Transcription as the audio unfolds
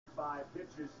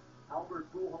pitches.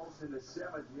 Albert Pujols in the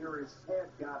seventh, near his head,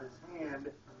 got his hand.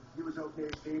 He was okay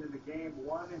staying in the game.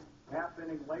 One half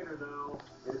inning later, though,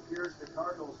 it appears the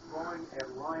Cardinals throwing at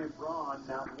Ryan Braun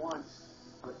not once,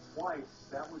 but twice.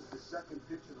 That was the second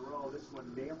pitch in a row. This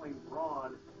one nailing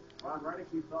Braun. Ron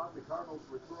Reineke thought the Cardinals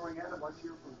were throwing at him. Let's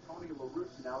hear from Tony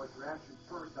Larussa now. His reaction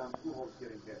first on Pujols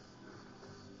getting hit.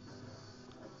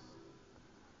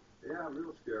 Yeah,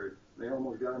 real scary. They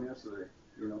almost got him yesterday,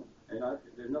 you know. And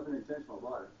there's nothing intentional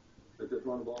about it. They just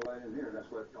run the ball right in here. And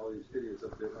that's what all these idiots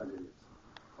up there, not idiots.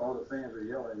 All the fans are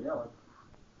yelling and yelling.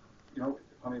 You know,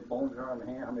 how many bones are on the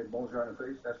hand, how many bones are on the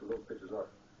face? That's what those pitches are.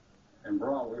 And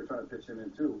Braun, we were trying to pitch him in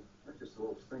too. That's just a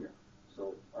little stinger.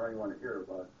 So I don't even want to hear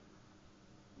about it.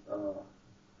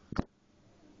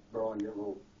 Braun get a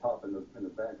little pop in the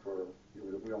back for,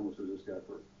 we almost lose this guy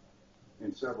for,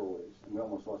 in several ways. And we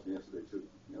almost lost him yesterday too.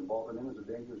 You know, ball in him is a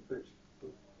dangerous pitch.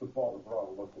 The ball to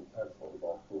Braun looked intentional. The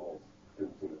ball to Pujols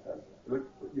didn't seem intentional.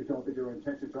 You don't think they were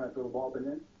intentionally trying to throw the ball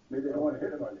in? Maybe they wanted to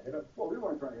hit him. Well, we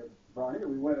weren't trying to hit Braun here.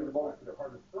 We went at the ball. They're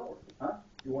hardest thrower. Huh?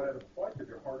 You went at the point that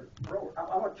you're hardest thrower.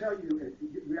 I'm going to tell you,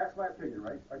 you asked my opinion,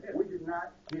 right? I did. We did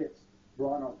not hit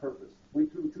Braun on purpose. We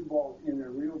threw two balls in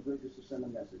there real good just to send a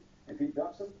message. If he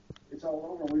ducks them, it's all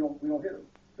over and we don't hit him.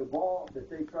 The ball that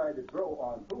they tried to throw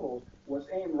on Pujols was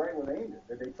aimed right where they aimed it.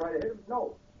 Did they try to hit him?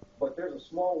 No. But there's a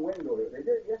small window here. They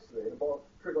did it yesterday. The ball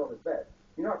triggered off his bat.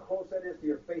 You know how close that is to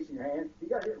your face and your hand? You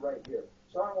got hit right here.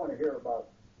 So I don't want to hear about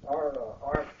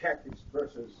our tactics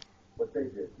versus what they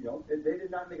did. You know, they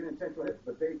did not make an intentional hit,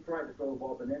 but they tried to throw the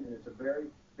ball up and in, and it's a very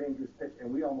dangerous pitch,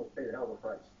 and we almost paid a hell of a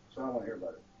price. So I don't want to hear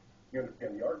about it. You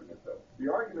understand the argument, though? The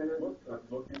argument is...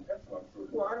 Look intentional, I'm sure.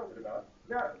 Well, I don't...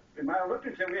 Yeah, in my look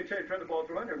and say we had to turn the ball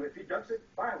to under. If he ducks it,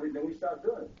 fine, then we stop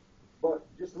doing it. But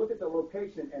just look at the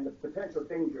location and the potential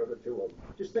danger of the two of them.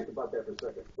 Just think about that for a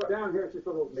second. Right. Down here, it's just a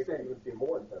little Makes it even seem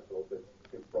more intentional if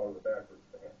it's thrown in the back or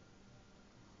something.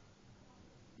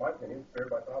 My opinion, fair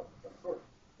by thousands, I'm sure.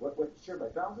 What, sure by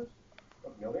thousands?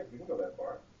 Millions? You can go that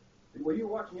far. Were you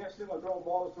watching yesterday when throwing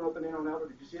balls thrown up and in on Albert?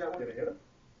 Did you see that one? Did it hit him?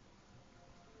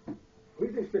 Who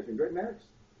do you think's pitching? Greg Maddox?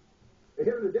 It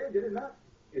hit him today, did it not?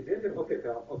 It did hit him. Okay,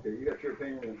 pal. Okay, you got your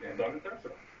opinion. It was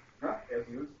unintentional. Huh? As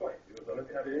you explained. It was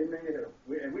unintentional. They didn't mean to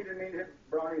hit him.